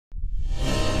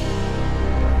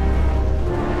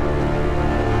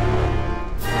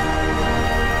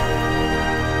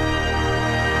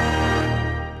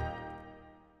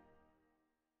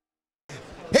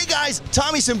Guys,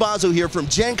 Tommy Sinbazo here from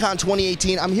GenCon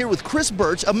 2018. I'm here with Chris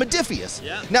Birch of Modiphius.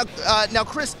 Yeah. Now,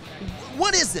 Chris,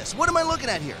 what is this? What am I looking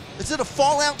at here? Is it a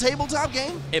Fallout tabletop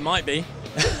game? It might be.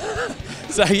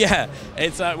 So yeah,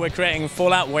 it's we're creating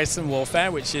Fallout Wasteland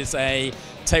Warfare, which is a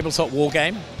tabletop war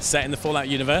game set in the Fallout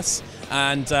universe,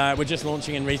 and we're just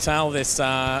launching in retail this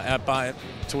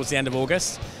towards the end of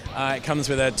August. It comes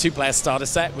with a 2-player starter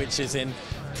set, which is in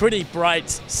pretty bright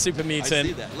super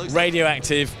mutant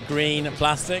radioactive green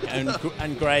plastic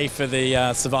and grey for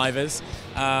the survivors.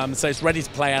 So it's ready to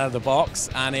play out of the box,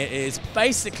 and it is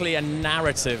basically a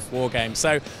narrative war game.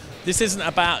 So this isn't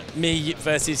about me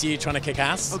versus you trying to kick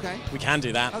ass. Okay. We can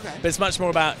do that. Okay. But it's much more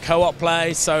about co-op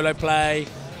play, solo play,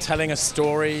 telling a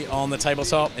story on the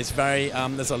tabletop. It's very,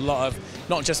 there's a lot of,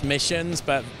 not just missions,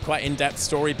 but quite in-depth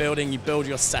story building. You build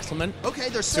your settlement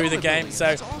through the game.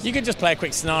 So awesome. You can just play a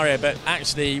quick scenario, but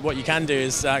actually what you can do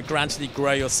is gradually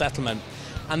grow your settlement.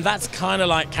 And that's kind of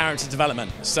like character development.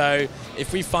 So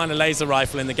if we find a laser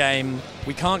rifle in the game,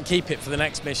 we can't keep it for the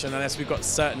next mission unless we've got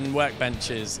certain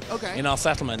workbenches in our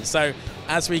settlement. So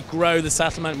as we grow the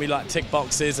settlement, we like tick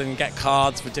boxes and get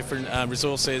cards for different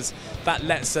resources. That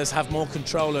lets us have more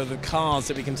control over the cards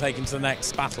that we can take into the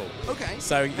next battle. Okay.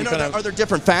 So are there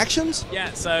different factions?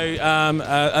 Yeah. So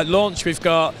at launch we've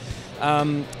got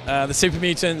the Super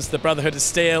Mutants, the Brotherhood of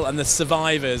Steel, and the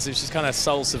Survivors, which is kind of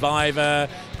Soul Survivor,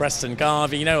 Preston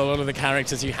Garvey, you know, a lot of the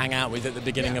characters you hang out with at the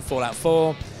beginning of Fallout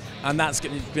 4. And that's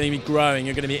going to be growing.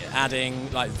 You're going to be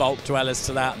adding like Vault Dwellers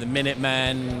to that, the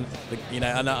Minutemen,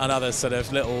 and other sort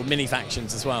of little mini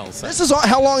factions as well. So. This is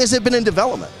how long has it been in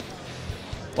development?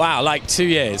 Wow, like 2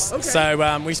 years. Okay.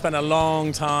 So we spent a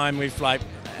long time. We've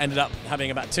ended up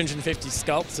having about 250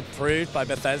 sculpts approved by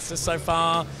Bethesda so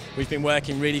far. We've been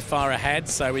working really far ahead,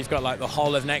 so we've got like the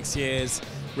whole of next year's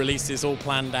releases all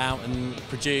planned out and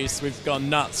produced. We've gone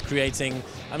nuts creating,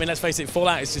 I mean, let's face it,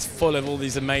 Fallout is just full of all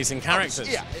these amazing characters.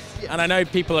 Yeah. And I know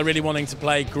people are really wanting to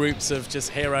play groups of just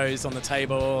heroes on the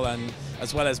table, and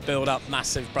as well as build up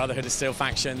massive Brotherhood of Steel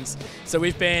factions. So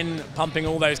we've been pumping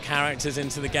all those characters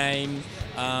into the game,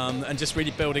 and just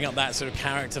really building up that sort of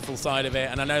characterful side of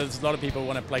it. And I know there's a lot of people who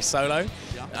want to play solo,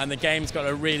 and the game's got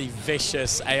a really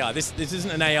vicious AI. This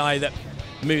isn't an AI that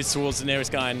moves towards the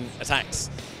nearest guy and attacks.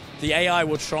 The AI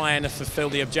will try and fulfill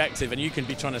the objective, and you can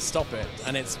be trying to stop it,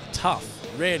 and it's tough,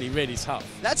 really, really tough.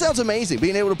 That sounds amazing,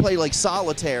 being able to play like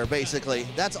solitaire, basically.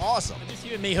 That's awesome. Just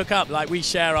you and me hook up, like we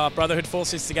share our Brotherhood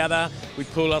forces together, we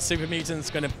pool our Super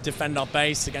Mutants, going to defend our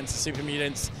base against the Super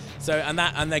Mutants. So,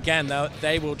 and again,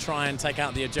 they will try and take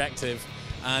out the objective,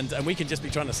 and we can just be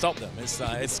trying to stop them.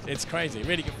 It's crazy,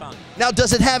 really good fun. Now,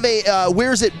 does it have a,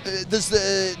 where is it,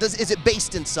 is it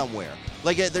based in somewhere?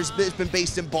 Like it's been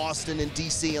based in Boston and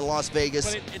DC and Las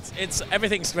Vegas. Well, it's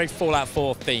everything's very Fallout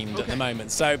 4 themed at the moment.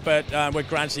 So, but we're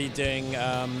gradually doing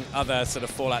other sort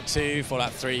of Fallout 2,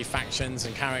 Fallout 3 factions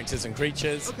and characters and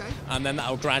creatures, and then that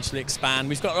will gradually expand.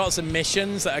 We've got lots of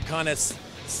missions that are kind of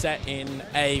set in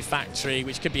a factory,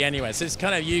 which could be anywhere. So it's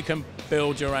kind of, you can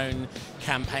build your own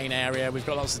campaign area. We've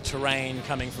got lots of terrain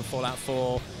coming from Fallout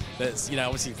 4 that's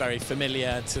obviously very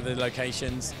familiar to the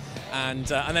locations. And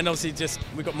then obviously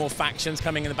we've got more factions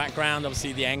coming in the background.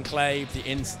 Obviously the Enclave,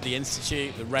 the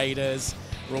Institute, the Raiders,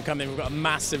 are all coming. We've got a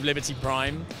massive Liberty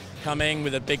Prime coming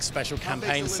with a big special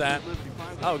campaign set.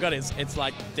 Oh god, it's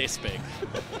like this big.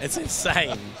 It's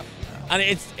insane. And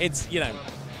it's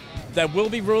there will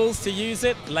be rules to use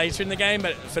it later in the game,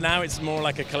 but for now it's more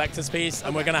like a collector's piece,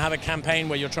 and we're going to have a campaign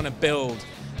where you're trying to build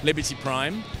Liberty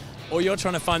Prime, or you're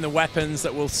trying to find the weapons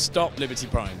that will stop Liberty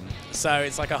Prime. So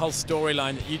it's like a whole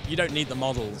storyline that you don't need the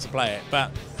model to play it,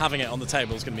 but having it on the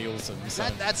table is going to be awesome. So.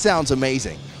 That sounds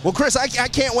amazing. Well, Chris, I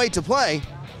can't wait to play.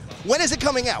 When is it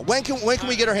coming out? When can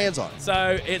we get our hands on it?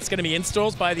 So it's going to be in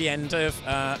stores by the end of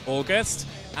August,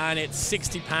 and it's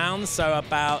 £60. So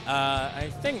about I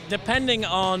think, depending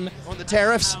on the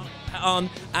tariffs,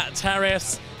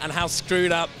 tariffs and how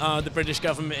screwed up the British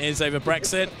government is over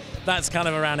Brexit, that's kind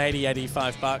of around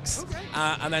 85 bucks.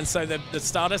 And then so the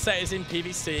starter set is in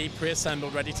PVC,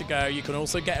 pre-assembled, ready to go. You can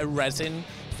also get a resin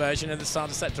version of the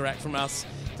starter set direct from us.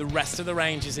 The rest of the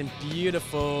range is in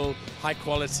beautiful,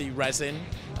 high-quality resin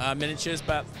miniatures,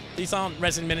 but these aren't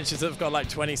resin miniatures that have got like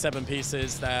 27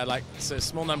 pieces. They're like a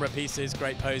small number of pieces,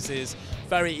 great poses,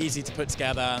 very easy to put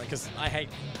together, because I hate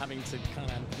having to kind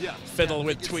of fiddle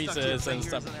with tweezers and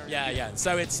stuff.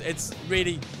 So it's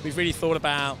really, we've really thought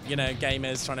about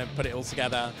gamers trying to put it all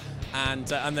together, and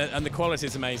the quality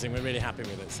is amazing. We're really happy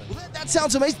with it. So. Well, that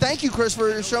sounds amazing. Thank you, Chris,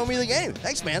 for showing me the game.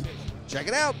 Thanks, man. Check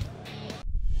it out.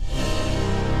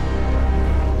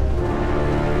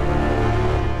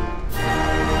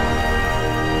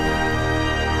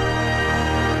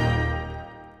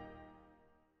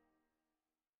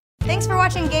 Thanks for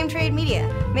watching Game Trade Media.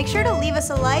 Make sure to leave us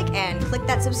a like and click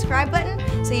that subscribe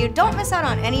button so you don't miss out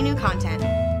on any new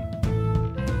content.